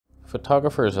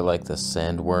Photographers are like the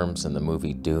sandworms in the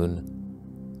movie Dune.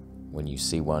 When you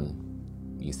see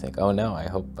one, you think, oh no, I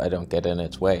hope I don't get in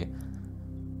its way.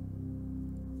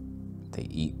 They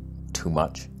eat too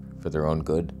much for their own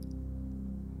good.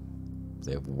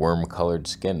 They have worm-colored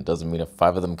skin. Doesn't mean if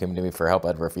 5 of them came to me for help,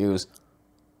 I'd refuse.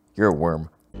 You're a worm.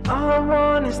 All I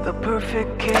want is the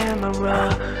perfect camera.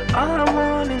 All I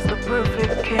want is the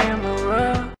perfect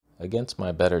camera. Against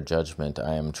my better judgment,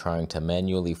 I am trying to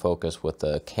manually focus with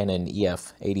the Canon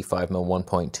EF 85mm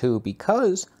 1.2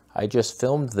 because I just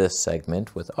filmed this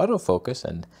segment with autofocus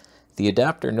and the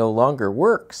adapter no longer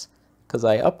works because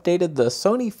I updated the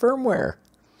Sony firmware.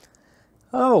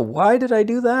 Oh, why did I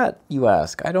do that, you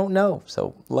ask? I don't know.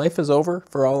 So life is over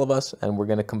for all of us, and we're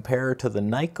going to compare to the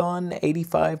Nikon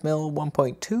 85mm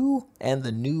 1.2 and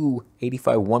the new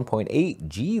 85 1.8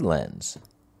 G lens.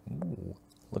 Ooh,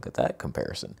 look at that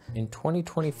comparison. In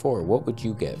 2024, what would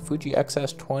you get? Fuji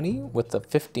XS20 with the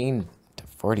 15 to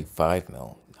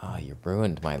 45mm. Ah, you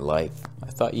ruined my life. I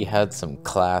thought you had some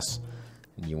class,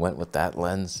 and you went with that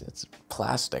lens. It's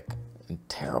plastic and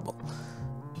terrible.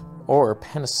 Or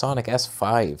Panasonic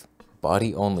S5,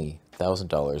 body only,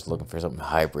 $1,000, looking for something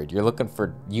hybrid. You're looking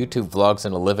for YouTube vlogs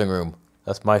in a living room.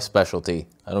 That's my specialty.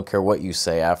 I don't care what you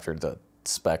say after the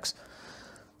specs.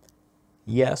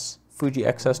 Yes, Fuji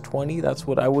XS20, that's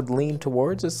what I would lean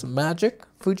towards. It's magic.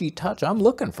 Fuji Touch, I'm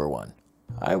looking for one.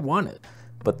 I want it.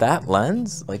 But that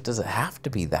lens, like, does it have to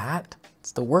be that?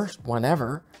 It's the worst one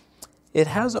ever. It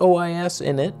has OIS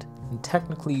in it. And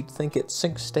technically you'd think it's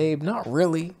sync stable. Not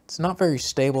really. It's not very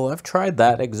stable. I've tried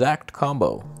that exact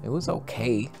combo. It was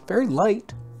okay. Very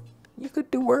light. You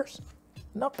could do worse.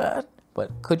 Not bad.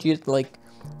 But could you like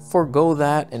forego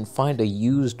that and find a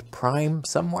used prime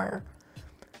somewhere?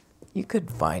 You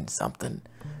could find something.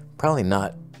 Probably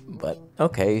not. But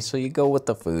okay, so you go with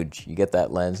the Fuji. You get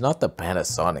that lens. Not the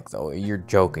Panasonic though. You're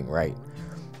joking, right?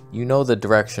 You know the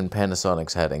direction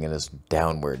Panasonic's heading and it's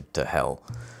downward to hell.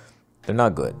 They're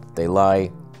not good. They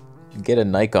lie. Get a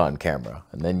Nikon camera,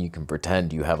 and then you can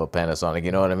pretend you have a Panasonic,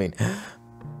 you know what I mean?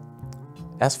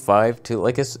 S5 too,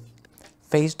 like it's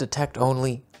phase detect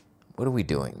only. What are we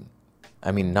doing?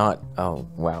 I mean, not, oh,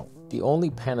 wow. The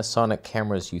only Panasonic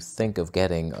cameras you think of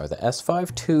getting are the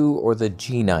S5 II or the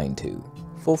G9 II.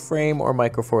 Full frame or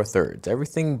micro four thirds.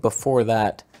 Everything before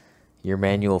that, your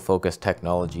manual focus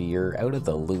technology, you're out of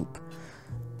the loop.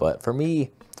 But for me,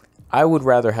 I would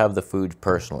rather have the Fuji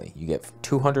personally. You get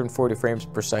 240 frames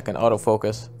per second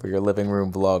autofocus for your living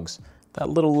room vlogs. That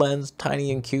little lens,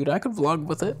 tiny and cute, I could vlog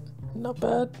with it. Not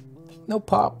bad. No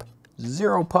pop.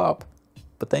 Zero pop.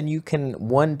 But then you can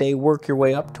one day work your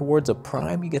way up towards a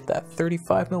prime. You get that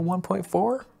 35mm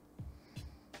 1.4.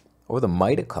 Or the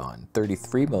Mitacon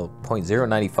 33mm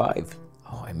 0.095.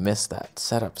 Oh, I missed that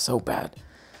setup so bad.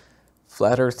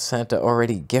 Flat Earth Santa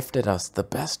already gifted us the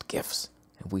best gifts.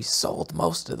 And we sold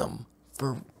most of them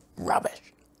for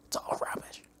rubbish. It's all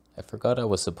rubbish. I forgot I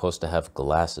was supposed to have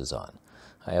glasses on.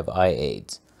 I have eye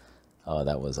aids. Oh,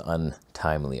 that was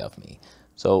untimely of me.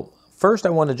 So first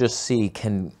I want to just see,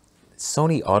 can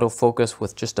Sony autofocus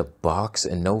with just a box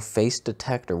and no face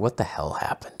detector? What the hell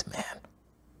happened, man?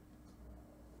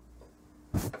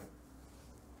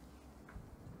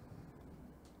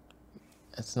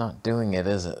 It's not doing it,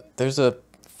 is it? There's a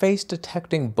face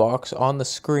detecting box on the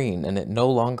screen and it no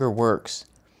longer works.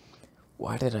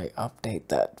 Why did I update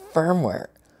that firmware?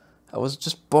 I was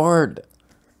just bored.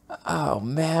 Oh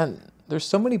man, there's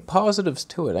so many positives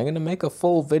to it. I'm gonna make a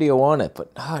full video on it,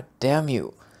 but ah, damn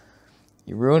you.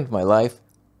 You ruined my life.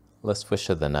 Let's switch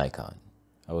to the Nikon.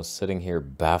 I was sitting here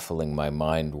baffling my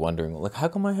mind, wondering, like, how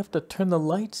come I have to turn the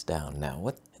lights down now?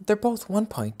 What? They're both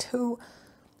 1.2.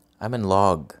 I'm in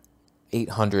log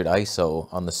 800 ISO.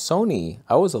 On the Sony,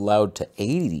 I was allowed to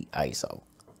 80 ISO.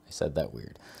 I said that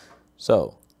weird.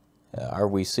 So, are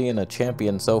we seeing a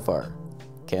champion so far?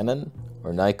 Canon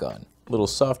or Nikon? A little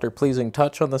softer, pleasing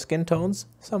touch on the skin tones,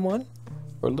 someone?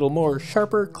 Or a little more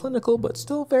sharper, clinical, but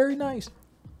still very nice?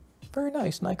 Very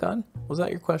nice, Nikon. Was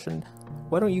that your question?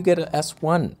 Why don't you get an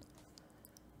S1?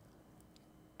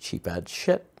 Cheap ass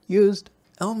shit. Used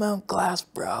L-mount glass,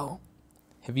 bro.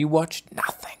 Have you watched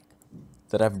nothing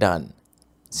that I've done?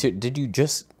 So, did you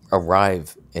just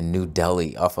arrive in New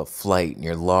Delhi off a flight and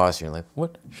you're lost? And you're like,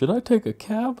 what? Should I take a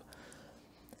cab?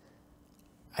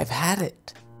 I've had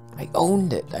it. I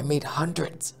owned it. I made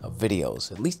hundreds of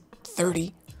videos, at least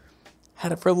 30.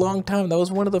 Had it for a long time. That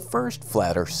was one of the first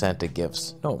Flat Earth Santa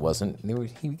gifts. No, it wasn't.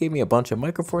 He gave me a bunch of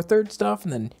micro four thirds stuff,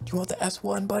 and then, do you want the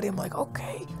S1, buddy? I'm like,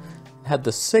 okay. Had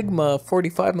the Sigma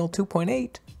 45mm 2.8,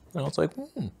 and I was like,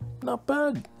 not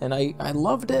bad. And I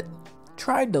loved it.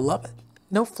 Tried to love it.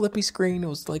 no flippy screen. It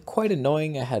was like quite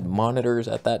annoying. I had monitors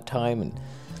at that time and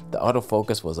the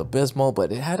autofocus was abysmal,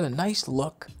 but it had a nice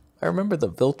look. I remember the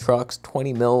Viltrox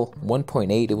 20mm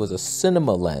 1.8. It was a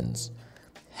cinema lens,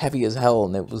 heavy as hell,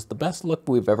 and it was the best look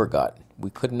we've ever got. We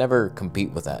could never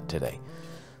compete with that today,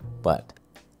 but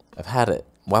I've had it.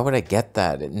 Why would I get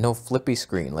that? No flippy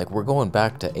screen. Like, we're going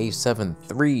back to A7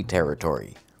 III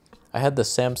territory. I had the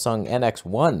Samsung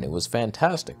NX1. It was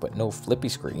fantastic, but no flippy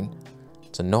screen.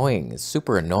 It's annoying. It's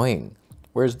super annoying.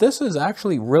 Whereas this is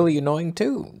actually really annoying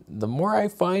too. The more I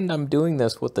find I'm doing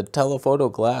this with the telephoto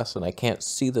glass and I can't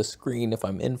see the screen if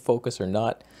I'm in focus or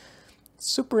not, it's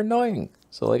super annoying.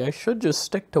 So like, I should just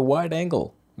stick to wide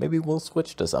angle. Maybe we'll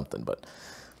switch to something, but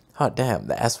hot damn,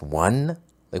 the S1?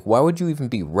 Like, why would you even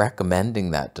be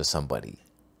recommending that to somebody?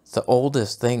 It's the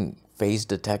oldest thing, phase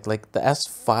detect. Like, the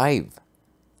S5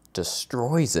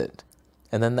 destroys it.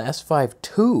 And then the S5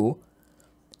 II,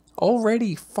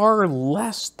 already far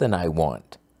less than I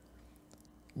want.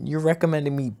 You're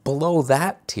recommending me below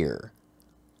that tier.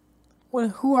 Well,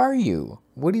 who are you?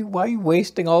 Why are you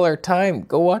wasting all our time?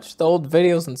 Go watch the old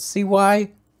videos and see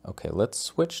why. Okay, let's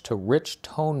switch to rich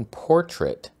tone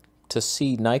portrait to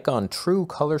see Nikon true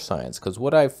color science, because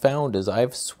what I've found is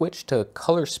I've switched to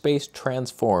color space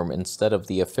transform instead of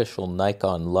the official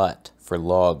Nikon LUT for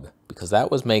log, because that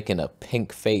was making a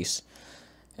pink face,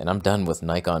 and I'm done with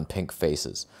Nikon pink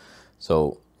faces.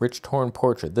 So rich tone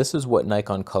portrait, this is what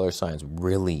Nikon color science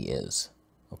really is.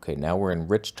 Okay, now we're in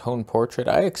rich tone portrait.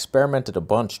 I experimented a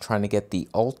bunch trying to get the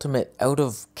ultimate out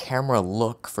of camera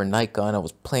look for Nikon. I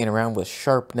was playing around with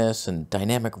sharpness and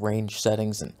dynamic range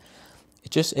settings, and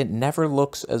it never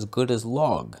looks as good as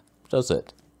log, does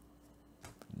it?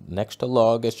 Next to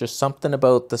log, it's just something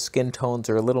about the skin tones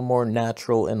are a little more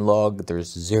natural in log.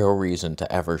 There's zero reason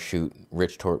to ever shoot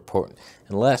rich tone portrait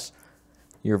unless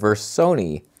you're versus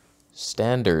Sony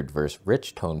standard versus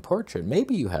rich tone portrait.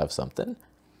 Maybe you have something.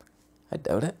 I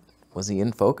doubt it. Was he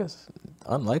in focus?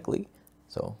 Unlikely.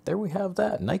 So there we have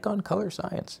that. Nikon color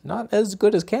science. Not as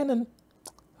good as Canon.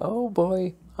 Oh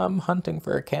boy, I'm hunting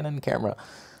for a Canon camera.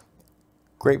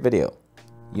 Great video.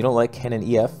 You don't like Canon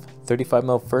EF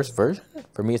 35mm first version?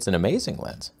 For me, it's an amazing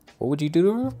lens. What would you do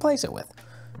to replace it with?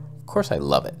 Of course I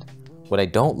love it. What I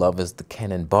don't love is the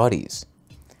Canon bodies.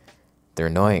 They're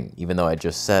annoying, even though I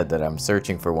just said that I'm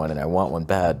searching for one and I want one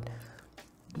bad.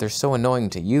 They're so annoying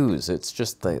to use. It's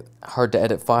just hard to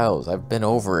edit files. I've been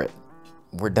over it.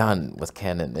 We're done with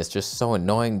Canon. It's just so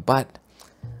annoying, but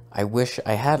I wish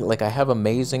I had, I have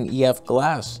amazing EF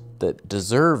glass that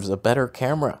deserves a better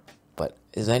camera. But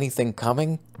is anything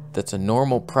coming that's a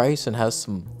normal price and has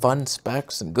some fun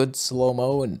specs and good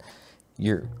slow-mo and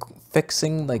you're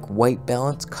fixing white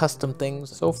balance custom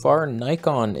things? So far,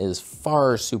 Nikon is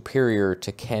far superior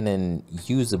to Canon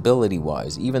usability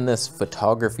wise. Even this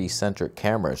photography centric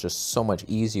camera is just so much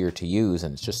easier to use,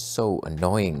 and it's just so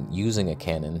annoying using a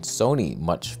Canon. Sony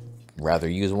much rather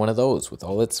use one of those with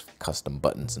all its custom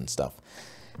buttons and stuff.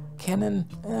 Canon,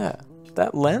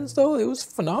 that lens though, it was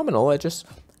phenomenal.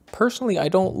 Personally, I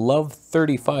don't love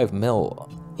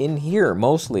 35mm. In here,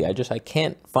 mostly, I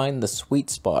can't find the sweet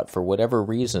spot for whatever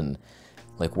reason.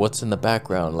 Like, what's in the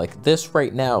background? Like this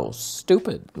right now,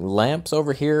 stupid. Lamps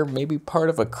over here, maybe part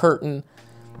of a curtain.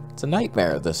 It's a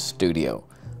nightmare, this studio.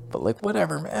 But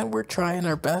whatever, man, we're trying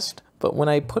our best. But when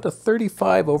I put a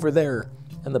 35 over there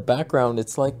in the background,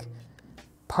 it's like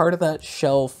part of that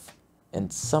shelf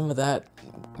and some of that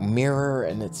mirror,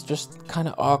 and it's just kind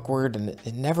of awkward, and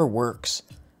it never works.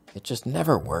 It just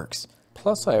never works.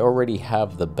 Plus, I already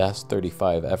have the best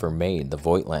 35 ever made, the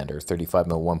Voigtlander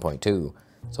 35mm 1.2.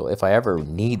 So if I ever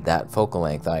need that focal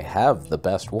length, I have the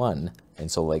best one. And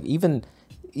so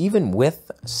even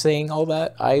with saying all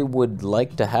that, I would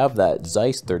like to have that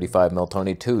Zeiss 35mm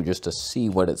 22 just to see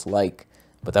what it's like.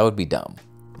 But that would be dumb.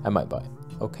 I might buy.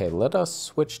 Okay, let us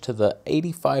switch to the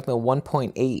 85mm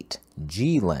 1.8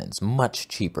 G lens. Much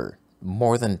cheaper.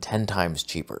 More than 10 times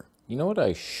cheaper. You know what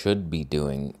I should be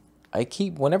doing?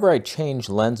 Whenever I change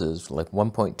lenses, like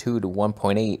 1.2 to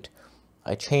 1.8,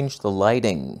 I change the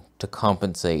lighting to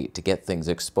compensate, to get things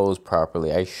exposed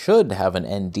properly. I should have an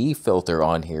ND filter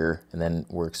on here, and then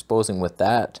we're exposing with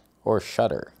that, or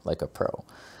shutter, like a pro.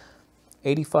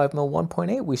 85mm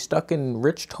 1.8, we stuck in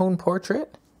rich tone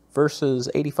portrait versus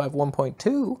 85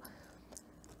 1.2.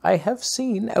 I have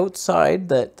seen outside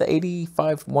that the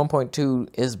 85 1.2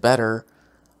 is better.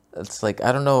 It's I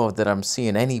don't know that I'm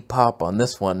seeing any pop on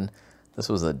this one. This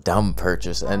was a dumb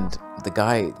purchase, and the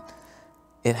guy,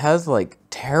 it has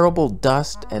terrible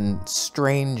dust and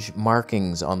strange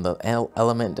markings on the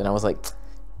element, and I was like,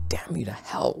 damn you to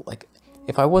hell.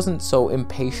 if I wasn't so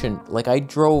impatient, like I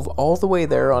drove all the way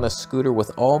there on a scooter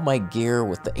with all my gear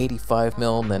with the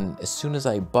 85mm, and then as soon as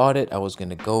I bought it, I was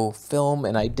gonna go film,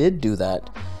 and I did do that.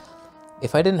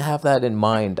 If I didn't have that in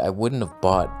mind, I wouldn't have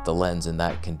bought the lens in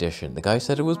that condition. The guy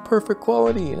said it was perfect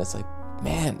quality, and it's like,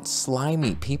 man,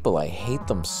 slimy people, I hate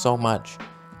them so much.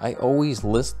 I always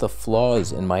list the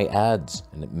flaws in my ads,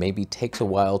 and it maybe takes a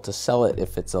while to sell it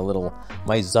if it's a little...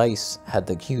 My Zeiss had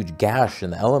the huge gash in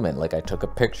the element, like I took a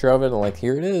picture of it and like,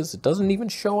 here it is. It doesn't even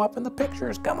show up in the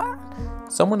pictures, come on.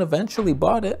 Someone eventually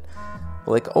bought it.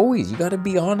 But like always, you gotta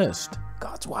be honest.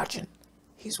 God's watching,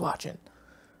 he's watching.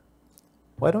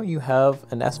 Why don't you have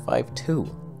an S5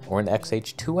 II or an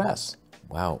XH2S?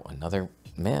 Wow, another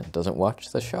man doesn't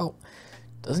watch the show.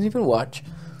 Doesn't even watch.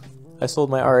 I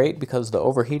sold my R8 because the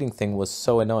overheating thing was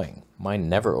so annoying. Mine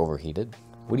never overheated.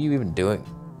 What are you even doing?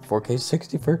 4K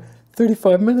 60 for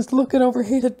 35 minutes? Look, it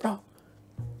overheated, bro.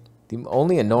 The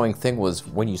only annoying thing was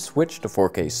when you switch to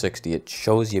 4K 60, it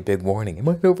shows you a big warning. It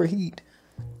might overheat.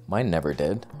 Mine never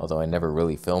did, although I never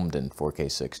really filmed in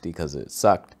 4K 60 because it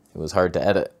sucked. It was hard to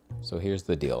edit. So here's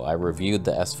the deal. I reviewed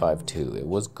the S5 II. It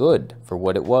was good for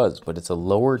what it was, but it's a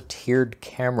lower tiered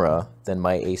camera than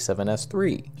my A7S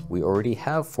III. We already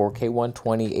have 4K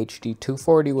 120 HD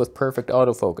 240 with perfect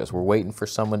autofocus. We're waiting for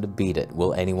someone to beat it.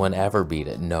 Will anyone ever beat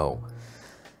it? No.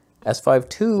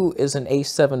 S5 II is an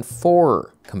A7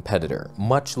 IV competitor,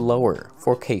 much lower,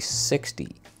 4K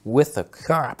 60 with a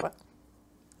crop.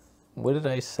 What did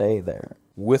I say there?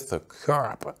 With a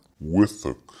crop. With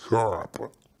a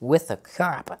crop. With a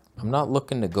crop. I'm not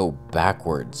looking to go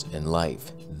backwards in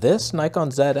life. This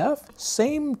Nikon ZF,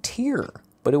 same tier,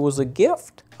 but it was a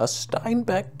gift, a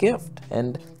Steinbeck gift.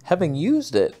 And having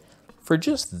used it for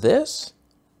just this,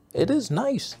 it is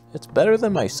nice. It's better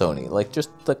than my Sony. Like, just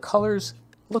the colors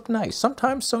look nice.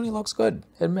 Sometimes Sony looks good,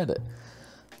 admit it.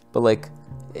 But like,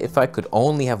 if I could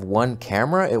only have one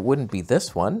camera, it wouldn't be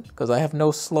this one, because I have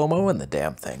no slow-mo in the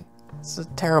damn thing. It's a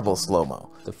terrible slow-mo.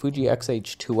 The Fuji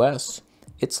XH2S,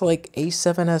 it's like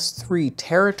A7S III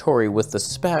territory with the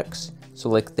specs. So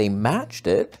like they matched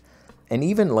it, and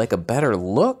even like a better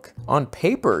look on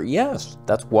paper. Yes,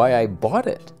 that's why I bought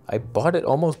it. I bought it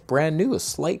almost brand new, a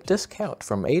slight discount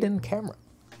from Aiden Camera.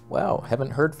 Wow,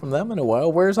 haven't heard from them in a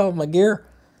while. Where's all my gear?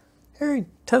 Harry,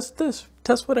 test this,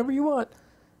 test whatever you want.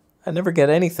 I never get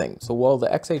anything. So while the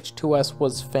XH2S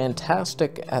was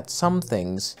fantastic at some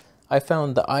things, I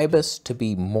found the IBIS to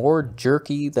be more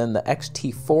jerky than the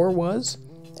XT4 was,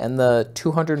 and the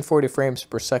 240 frames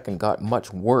per second got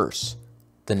much worse.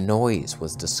 The noise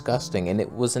was disgusting, and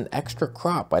it was an extra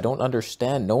crop. I don't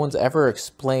understand. No one's ever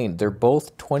explained. They're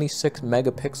both 26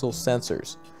 megapixel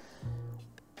sensors.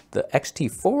 The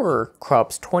XT4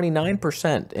 crops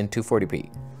 29% in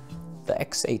 240p. The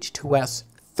XH2S,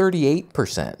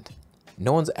 38%.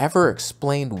 No one's ever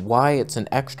explained why it's an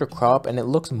extra crop, and it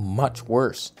looks much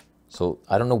worse. So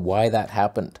I don't know why that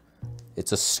happened.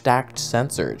 It's a stacked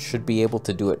sensor. It should be able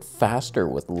to do it faster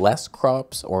with less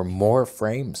crops or more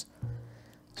frames.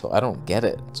 So I don't get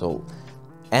it. So,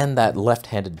 and that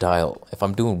left-handed dial. If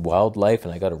I'm doing wildlife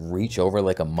and I gotta reach over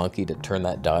like a monkey to turn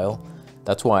that dial,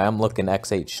 that's why I'm looking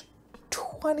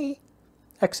XH20,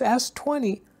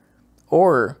 XS20,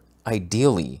 or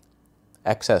ideally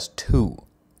XS2,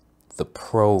 the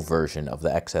Pro version of the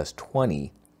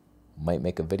XS20. Might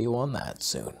make a video on that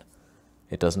soon.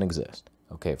 It doesn't exist.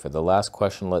 Okay, for the last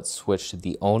question, let's switch to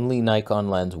the only Nikon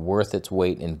lens worth its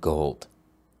weight in gold.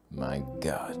 My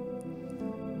God.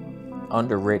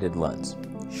 Underrated lens.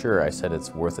 Sure, I said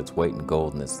it's worth its weight in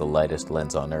gold and it's the lightest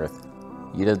lens on earth.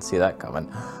 You didn't see that coming.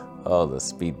 Oh, the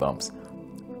speed bumps.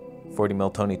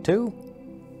 40mm Tony 2.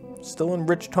 Still in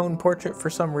rich tone portrait for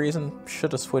some reason.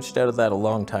 Should have switched out of that a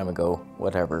long time ago.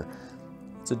 Whatever.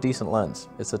 It's a decent lens.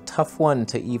 It's a tough one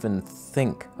to even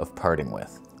think of parting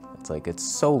with. It's like, it's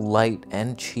so light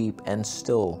and cheap and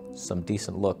still some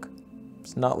decent look.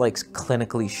 It's not like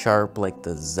clinically sharp like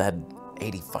the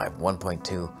Z85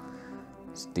 1.2.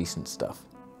 It's decent stuff.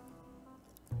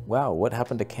 Wow, what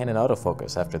happened to Canon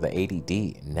autofocus after the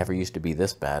 80D? It never used to be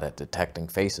this bad at detecting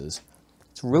faces.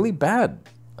 It's really bad.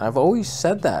 I've always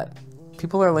said that.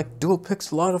 People are like, dual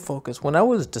pixel autofocus. When I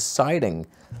was deciding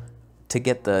to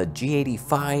get the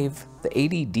G85, the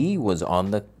 80D was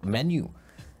on the menu.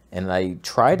 And I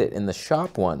tried it in the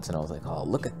shop once, and I was like, oh,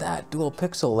 look at that, dual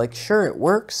pixel. Like, sure, it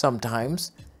works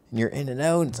sometimes, and you're in and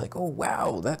out, and it's like, oh,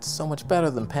 wow, that's so much better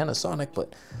than Panasonic.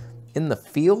 But in the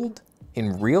field,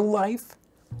 in real life,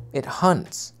 it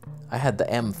hunts. I had the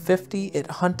M50, it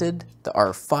hunted, the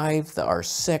R5, the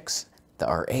R6, the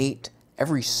R8.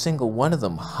 Every single one of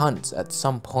them hunts at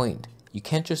some point. You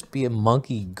can't just be a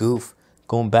monkey goof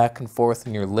going back and forth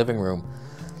in your living room.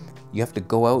 You have to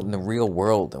go out in the real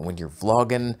world, and when you're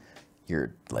vlogging,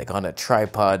 you're like on a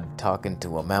tripod talking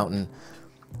to a mountain.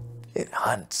 It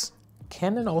hunts.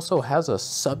 Canon also has a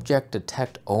subject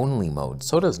detect only mode.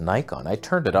 So does Nikon. I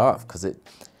turned it off because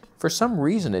for some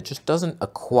reason, it just doesn't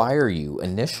acquire you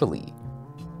initially.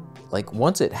 Like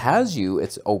once it has you,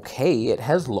 it's okay. It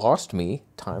has lost me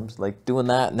times like doing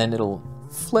that, and then it'll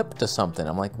flip to something.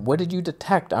 I'm like, what did you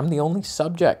detect? I'm the only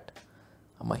subject.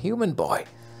 I'm a human boy.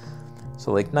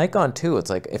 So like Nikon too, it's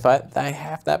like if I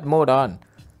have that mode on,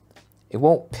 it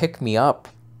won't pick me up.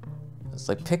 It's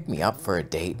like pick me up for a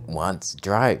date once,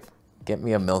 drive, get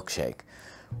me a milkshake.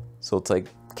 So it's like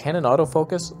Canon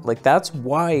autofocus, like that's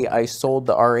why I sold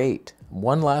the R8.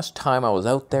 One last time I was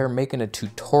out there making a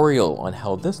tutorial on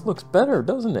how this looks better,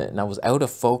 doesn't it? And I was out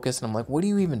of focus and I'm like, what are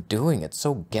you even doing? It's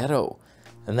so ghetto.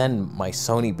 And then my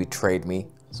Sony betrayed me.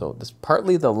 So this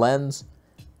partly the lens,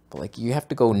 but like you have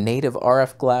to go native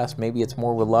RF glass. Maybe it's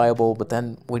more reliable, but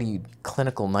then what do you,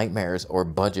 clinical nightmares or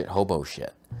budget hobo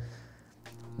shit?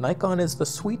 Nikon is the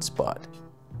sweet spot.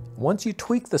 Once you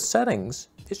tweak the settings,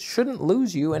 it shouldn't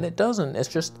lose you, and it doesn't. It's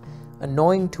just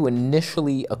annoying to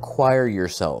initially acquire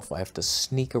yourself. I have to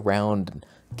sneak around and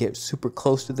get super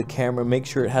close to the camera, make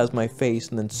sure it has my face,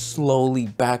 and then slowly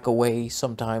back away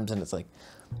sometimes. And it's like,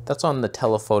 that's on the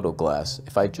telephoto glass.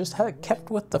 If I just had kept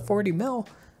with the 40mm,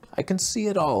 I can see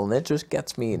it all, and it just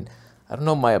gets me. And I don't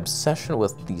know, my obsession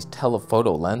with these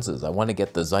telephoto lenses. I want to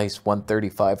get the Zeiss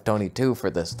 135-22 for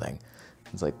this thing.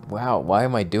 It's like, wow, why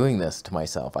am I doing this to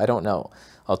myself? I don't know.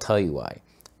 I'll tell you why.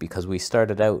 Because we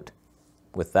started out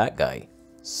with that guy,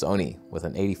 Sony, with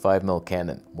an 85mm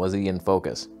Canon. Was he in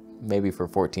focus? Maybe for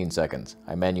 14 seconds.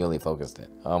 I manually focused it.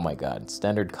 Oh my God.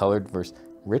 Standard colored versus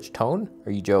rich tone?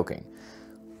 Are you joking?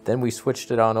 Then we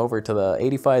switched it on over to the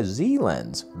 85Z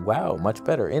lens. Wow, much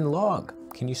better. In log.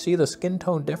 Can you see the skin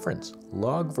tone difference?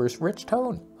 Log versus rich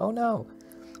tone. Oh no.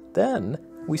 Then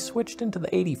we switched into the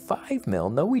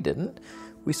 85mm. No, we didn't.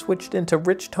 We switched into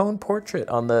rich tone portrait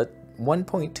on the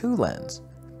 1.2 lens.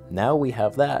 Now we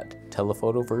have that.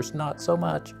 Telephoto versus not so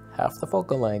much. Half the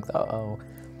focal length. Uh-oh.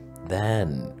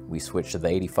 Then we switched to the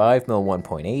 85mm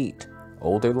 1.8.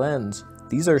 Older lens.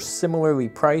 These are similarly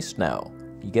priced now.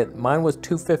 You get, mine was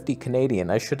 $250 Canadian.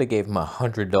 I should have gave him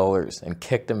 $100 and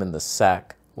kicked him in the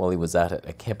sack while he was at it.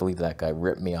 I can't believe that guy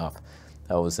ripped me off.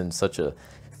 I was in such a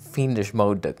fiendish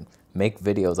mode to make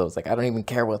videos. I was like, I don't even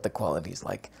care what the quality's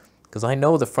like. Because I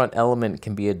know the front element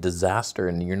can be a disaster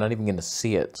and you're not even going to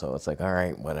see it. So it's like, all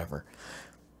right, whatever.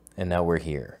 And now we're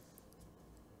here.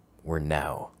 We're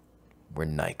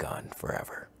Nikon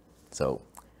forever. So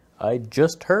I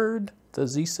just heard the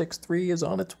Z6 III is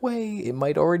on its way. It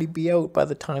might already be out by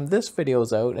the time this video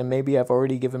is out, and maybe I've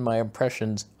already given my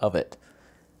impressions of it,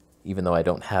 even though I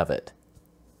don't have it.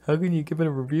 How can you give it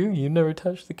a review? You never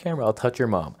touched the camera. I'll touch your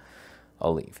mom.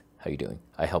 I'll leave. How you doing?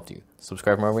 I helped you.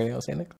 Subscribe for more videos. See you next.